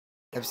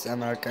Hepsi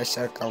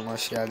arkadaşlar, kanalıma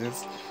hoş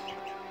geldiniz.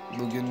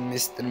 Bugün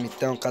Mr.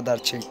 Mid'den o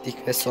kadar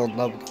çektik ve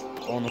sonunda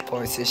onu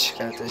polise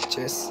şikayet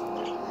edeceğiz.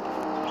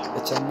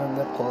 Geçen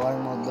bölümde kolay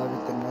modda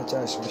bitirmeye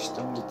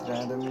çalışmıştım.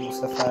 Bitiremedim. Bu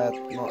sefer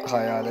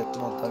hayalet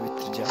modda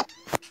bitireceğim.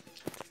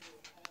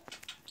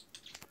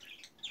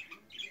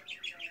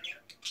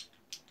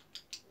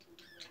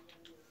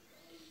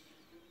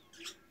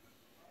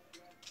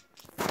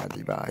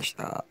 Hadi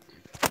başla.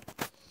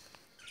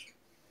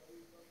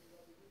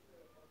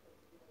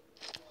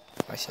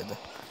 Başladı.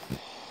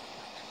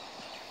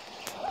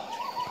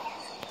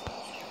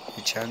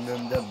 Geçen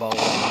bölümde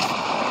bağlamıştı.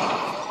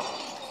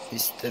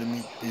 Mr.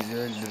 Mid bizi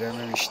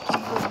öldürememişti,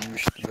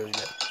 ölmüştü böyle.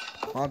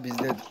 Ama biz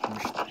de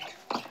öldürmüştük.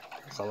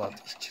 Yakaladığı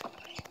için.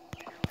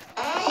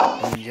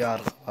 Önce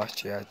arka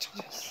bahçeyi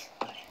açacağız.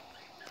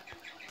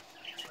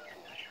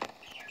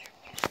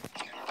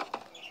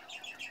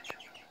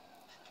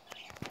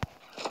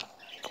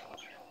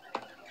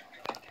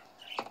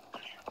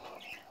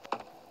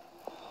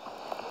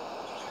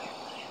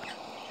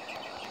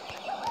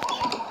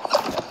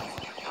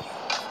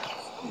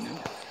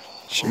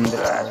 Şimdi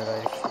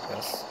kamerayı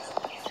kuracağız.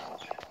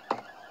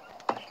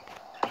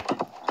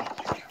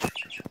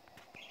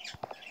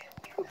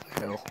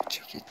 Yok,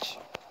 çekiç.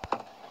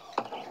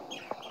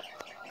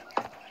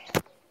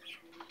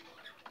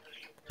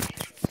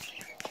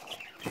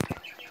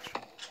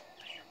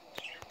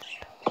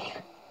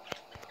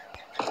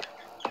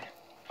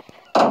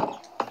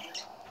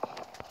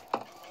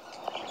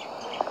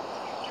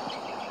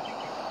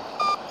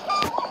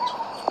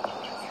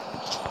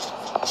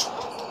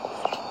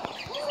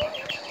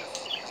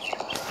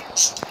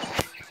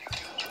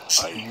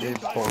 Şimdi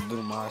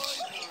Bodrum ağaç.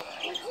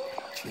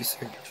 Çiğ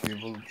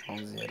sökücüyü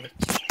bulmamız gerek.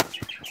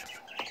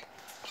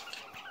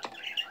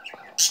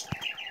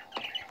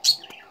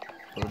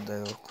 Burada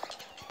yok.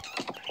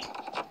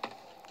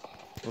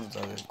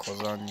 Burada bir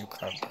kozan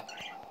yukarıda.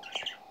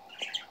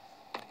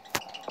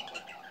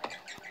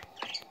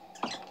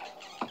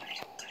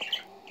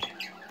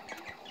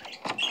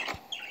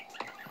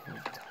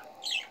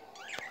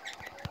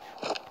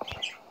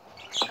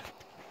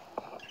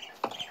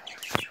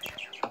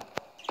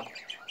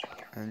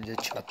 Önce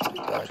çatıyı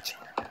da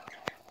açalım.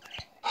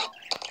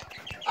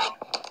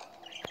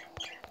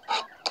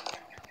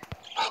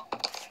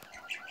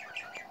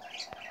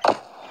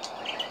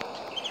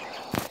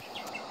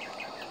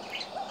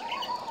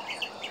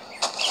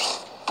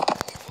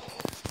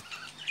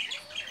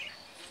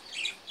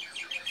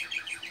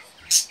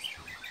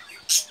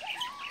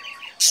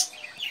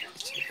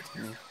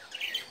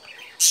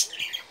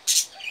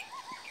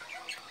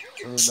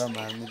 Burada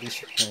mermi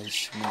düşürme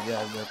işimizi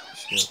elde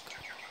etmiş yok.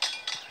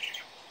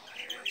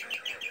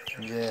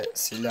 Önce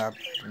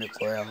silahını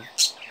koyalım.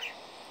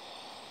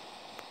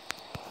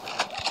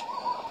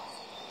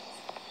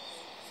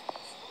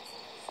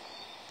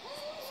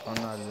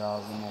 Sonra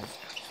lazım olacak.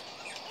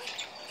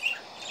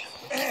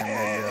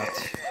 Kemerleri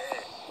atış.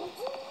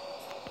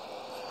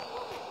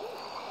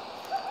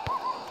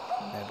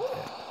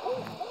 Nerede?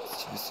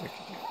 Çivi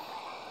sökücü.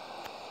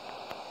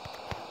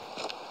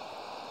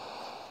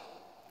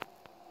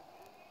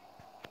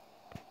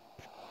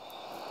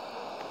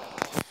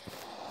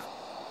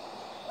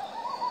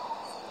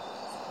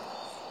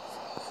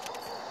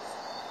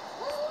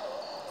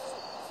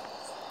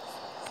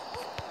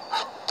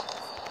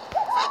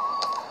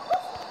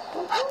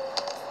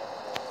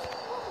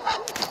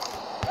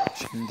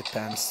 Şimdi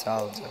pensi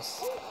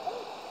alacağız.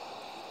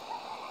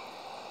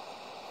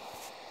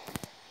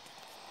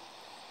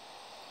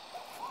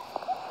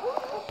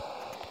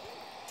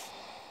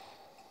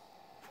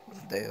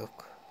 Burada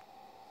yok.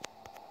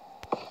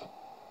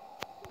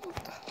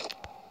 Burada.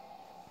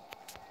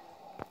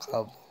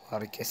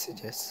 Kabloları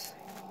keseceğiz.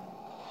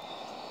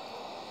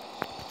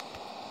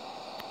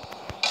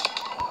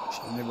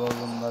 Şimdi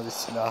Bodrum'da bir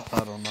silah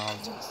var, onu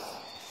alacağız.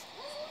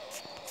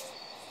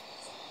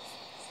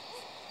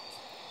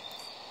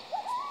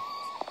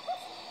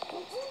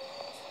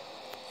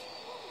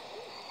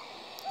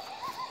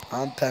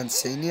 Lan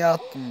penseyi niye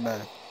attım ben?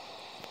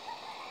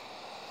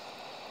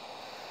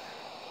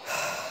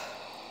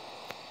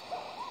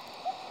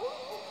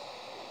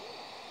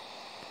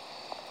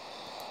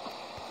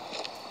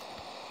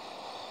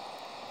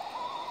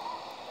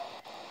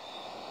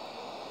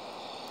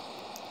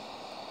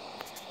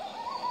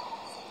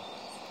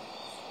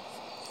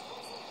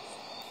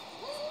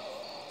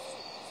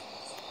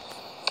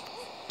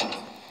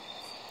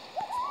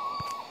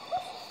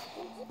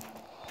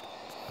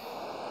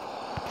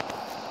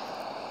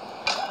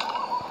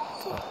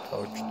 Tahta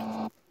uçtu.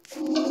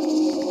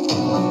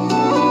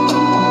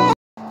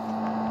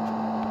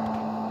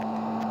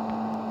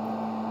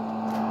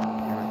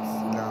 Evet,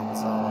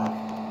 silahımızı alalım.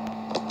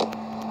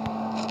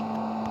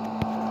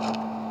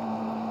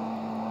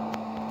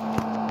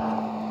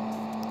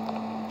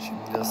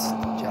 Şimdi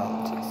ısıtıcı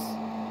alacağız.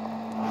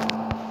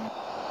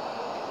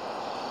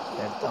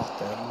 Her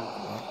tahtaya mı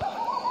lan?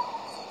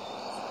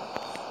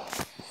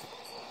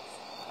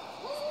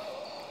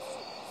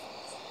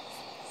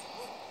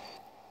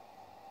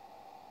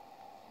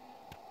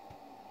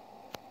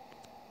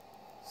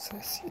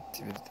 Ses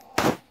gitti birden.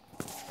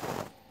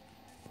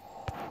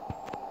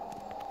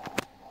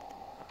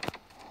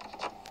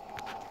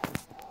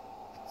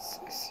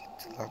 Ses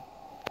gitti lan.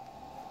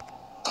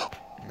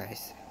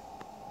 Neyse.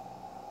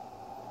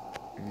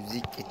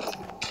 Müzik gitti.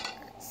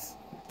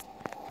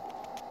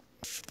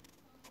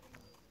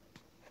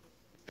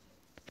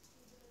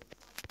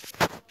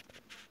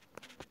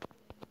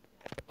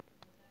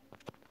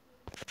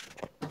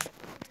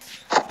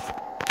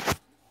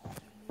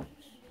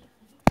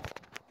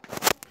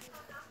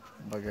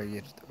 Baga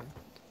girdi.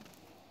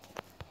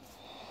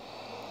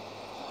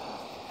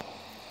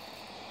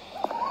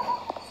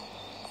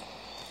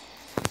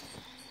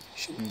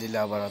 Şimdi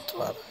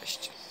laboratuvar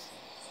açacağız.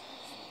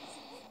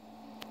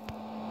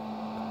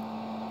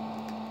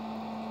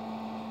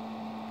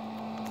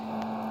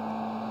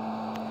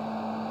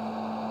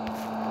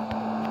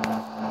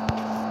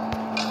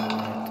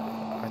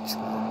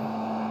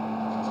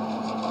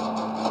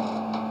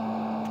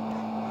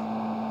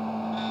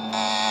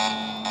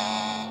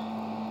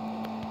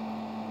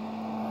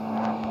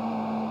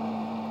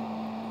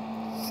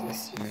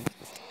 Ses mi?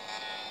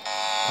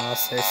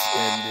 Ses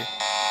geldi.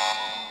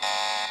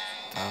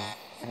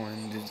 Tamam,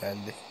 oyun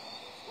düzeldi.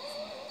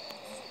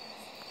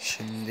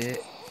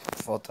 Şimdi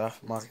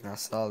fotoğraf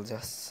makinesi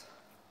alacağız.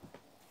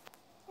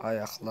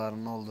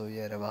 Ayaklarının olduğu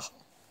yere bak.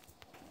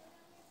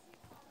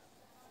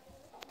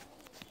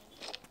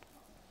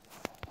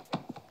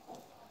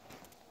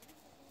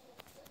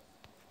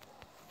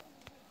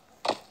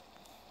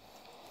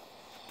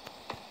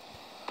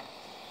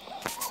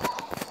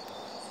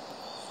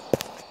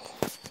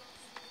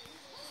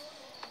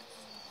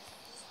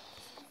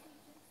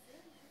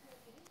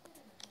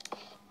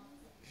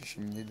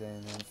 Şimdi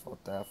de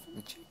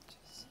fotoğrafını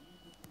çekeceğiz.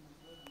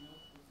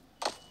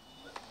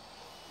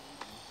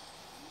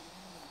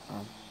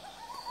 Tamam.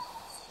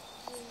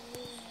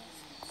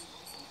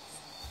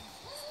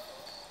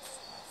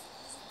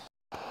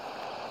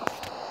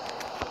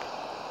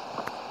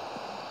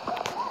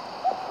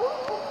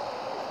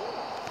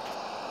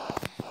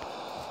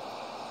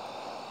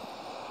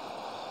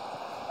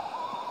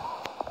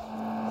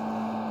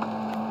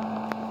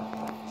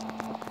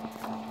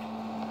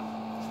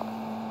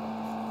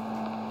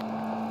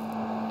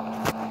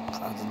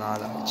 Kadın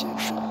hala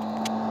içeride.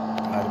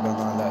 Erben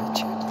hala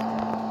içeride.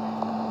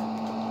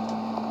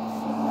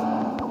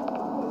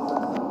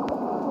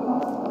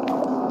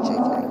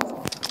 Çekelim.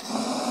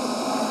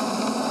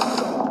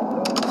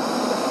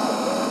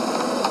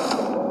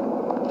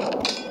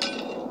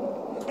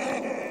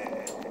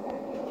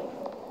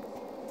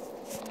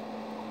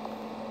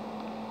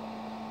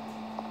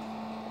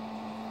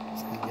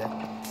 Sen gel.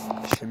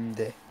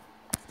 Şimdi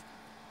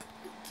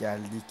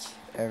geldik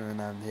en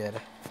önemli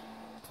yere.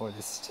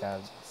 Polisi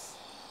çağıracağız.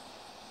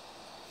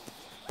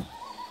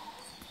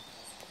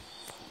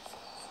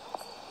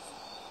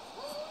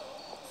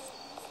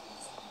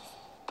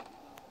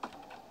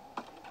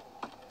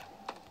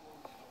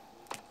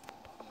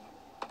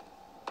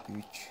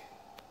 Üç,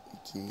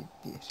 iki,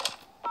 bir.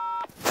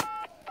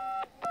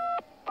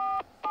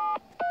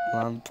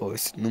 Lan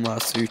polis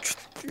numarası 3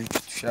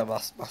 tuşa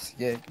basması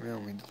gerekmiyor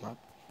muydu lan?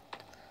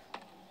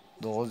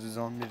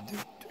 911'de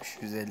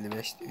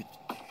 355'te 3.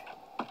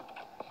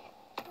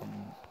 Tamam,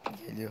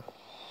 geliyor.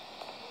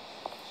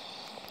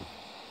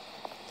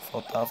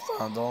 Fotoğraf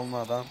falan da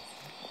olmadan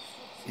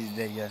biz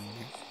de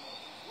gelmiyor.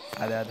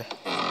 Hadi hadi.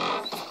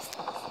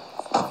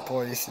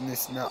 Polisin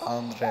ismi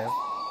Andre.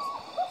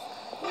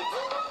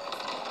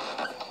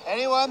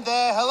 Anyone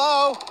there?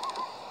 Hello?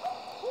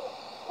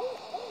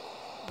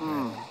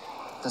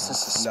 This is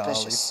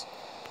suspicious.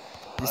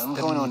 I'm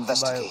going to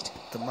investigate.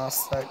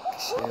 Tımazsak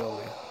şey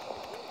oluyor.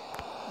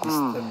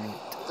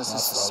 This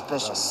is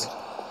suspicious.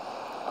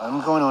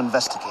 I'm going to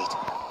investigate.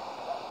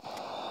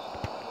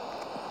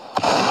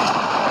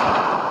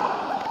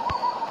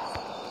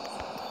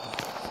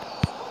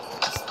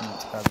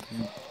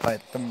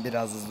 Bayıttım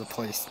biraz hızlı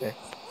polisle.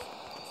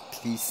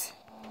 Please.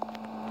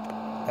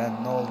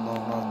 Ben ne olur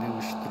olmaz bir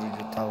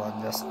uyuşturucu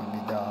tabancasını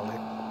bir daha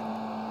alayım.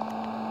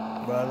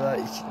 Bu arada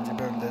ikinci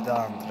bölümde de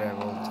Andrev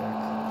olacak.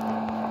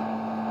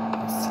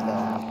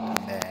 Silah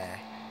unuttum be.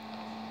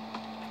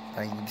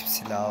 Ben gidip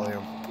silah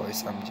alıyorum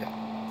polis amca.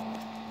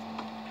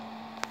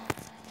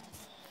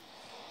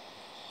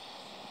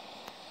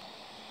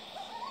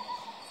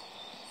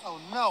 Oh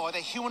no, are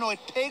they humanoid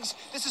pigs?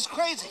 This is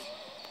crazy.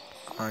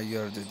 Ha,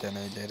 gördü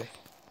deneyleri.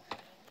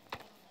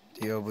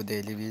 Diyor bu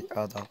deli bir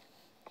adam.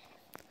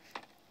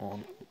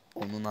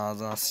 Onun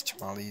ağzına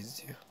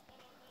sıçmalıyız diyor.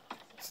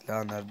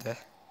 Silah nerede?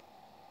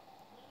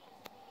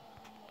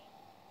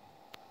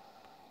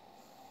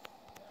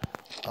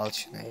 Al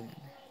şunu eline.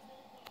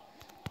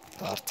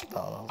 Dartı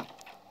da alalım.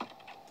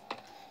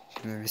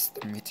 Şimdi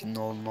Mr. Meet'in ne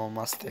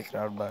olmaz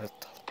tekrar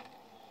bayıltalım.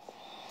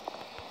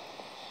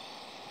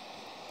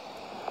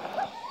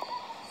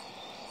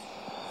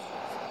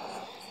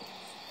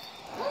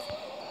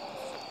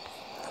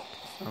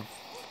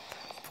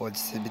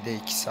 Polisi bir de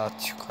 2 saat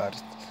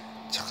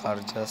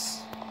çıkaracağız.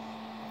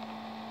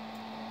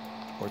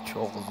 O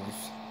çok uzun.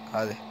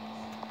 Hadi.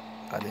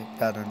 Hadi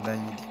ben önden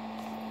gideyim.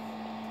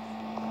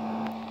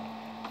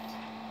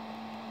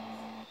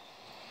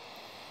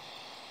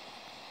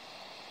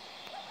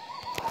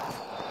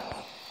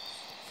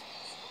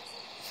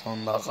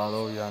 Son dakikada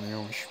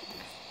uyanıyormuş.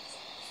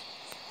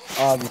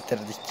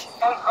 Bitirdik.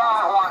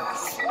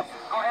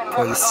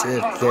 Polis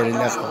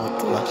şeritleriyle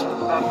kapattılar.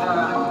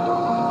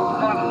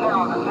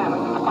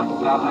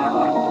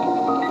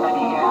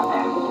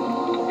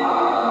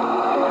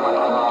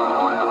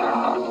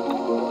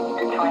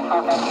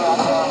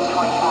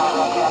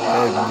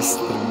 Evet,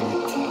 Mr.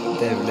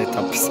 Meat devlet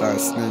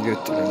hapishanesine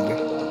götürüldü.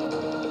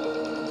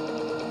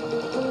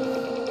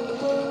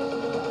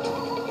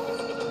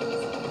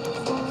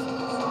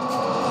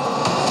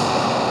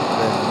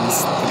 Ve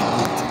Mr.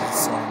 Meat'in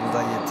sonunu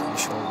da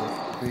getirmiş olduk.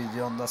 Bu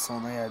videonun da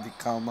sonuna geldik.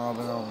 Kanalıma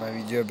abone olmayı,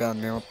 videoyu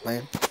beğenmeyi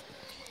unutmayın.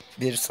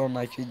 Bir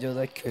sonraki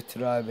videoda Kötü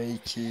Rabe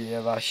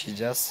 2'ye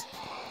başlayacağız.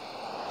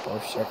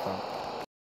 Hoşça kalın.